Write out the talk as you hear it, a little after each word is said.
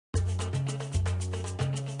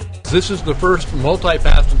This is the first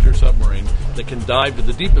multi-passenger submarine that can dive to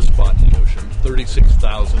the deepest spot in the ocean,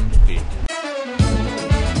 36,000 feet.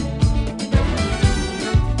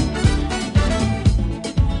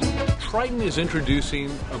 Triton is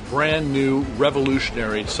introducing a brand new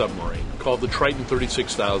revolutionary submarine called the Triton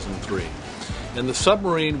 36003. And the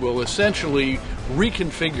submarine will essentially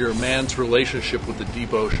reconfigure man's relationship with the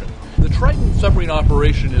deep ocean. The Triton submarine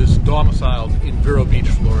operation is domiciled in Vero Beach,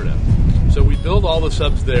 Florida. So we build all the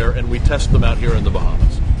subs there and we test them out here in the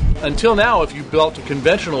Bahamas. Until now, if you built a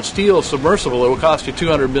conventional steel submersible, it would cost you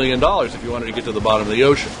 $200 million if you wanted to get to the bottom of the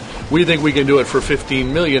ocean. We think we can do it for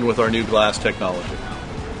 $15 million with our new glass technology.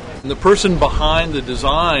 And the person behind the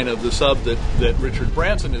design of the sub that Richard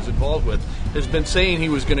Branson is involved with has been saying he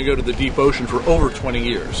was going to go to the deep ocean for over 20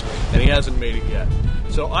 years, and he hasn't made it yet.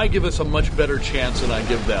 So I give us a much better chance than I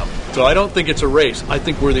give them. So I don't think it's a race. I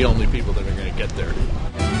think we're the only people that are going to get there.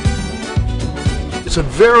 It's a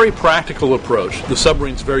very practical approach. The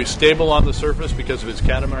submarine's very stable on the surface because of its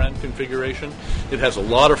catamaran configuration. It has a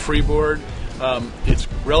lot of freeboard. It's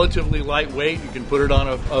relatively lightweight. You can put it on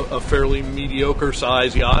a fairly mediocre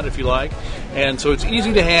size yacht if you like. And so it's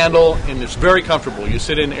easy to handle and it's very comfortable. You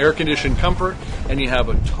sit in air-conditioned comfort and you have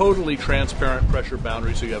a totally transparent pressure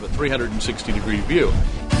boundary, so you have a 360-degree view.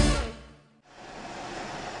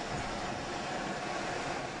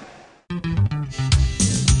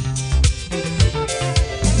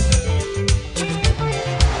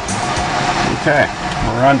 Okay,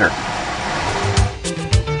 we're under.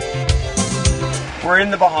 We're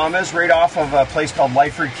in the Bahamas, right off of a place called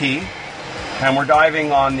Lyford Key, and we're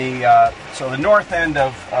diving on the north end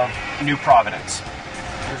of New Providence.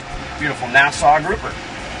 There's a beautiful Nassau grouper.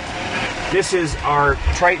 This is our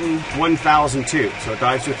Triton 1002, so it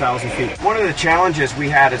dives to 1,000 feet. One of the challenges we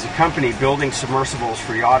had as a company building submersibles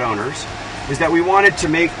for yacht owners is that we wanted to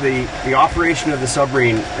make the operation of the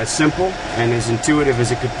submarine as simple and as intuitive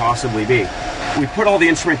as it could possibly be. We put all the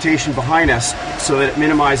instrumentation behind us so that it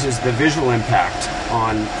minimizes the visual impact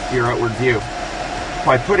on your outward view.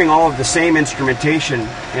 By putting all of the same instrumentation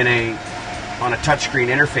on a touchscreen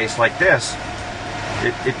interface like this,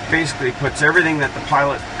 it basically puts everything that the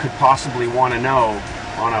pilot could possibly want to know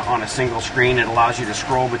on a single screen. It allows you to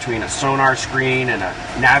scroll between a sonar screen and a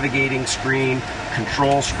navigating screen,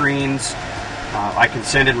 control screens. I can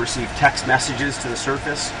send and receive text messages to the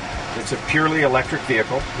surface. It's a purely electric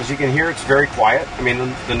vehicle. As you can hear, it's very quiet. I mean,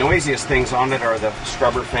 the noisiest things on it are the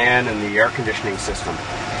scrubber fan and the air conditioning system.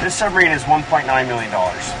 This submarine is $1.9 million.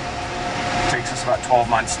 It takes us about 12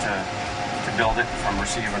 months to build it from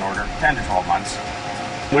receive an order, 10 to 12 months.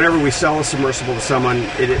 Whenever we sell a submersible to someone,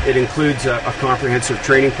 it includes a comprehensive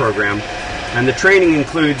training program. And the training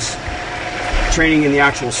includes training in the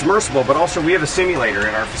actual submersible, but also we have a simulator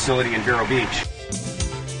at our facility in Vero Beach.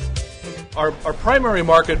 Our primary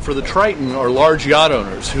market for the Triton are large yacht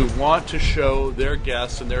owners who want to show their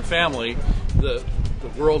guests and their family the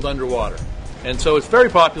world underwater. And so it's very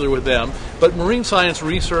popular with them. But marine science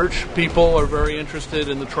research people are very interested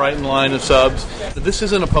in the Triton line of subs. This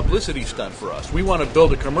isn't a publicity stunt for us. We want to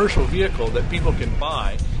build a commercial vehicle that people can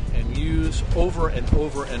buy and use over and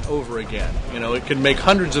over and over again. You know, it can make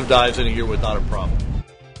hundreds of dives in a year without a problem.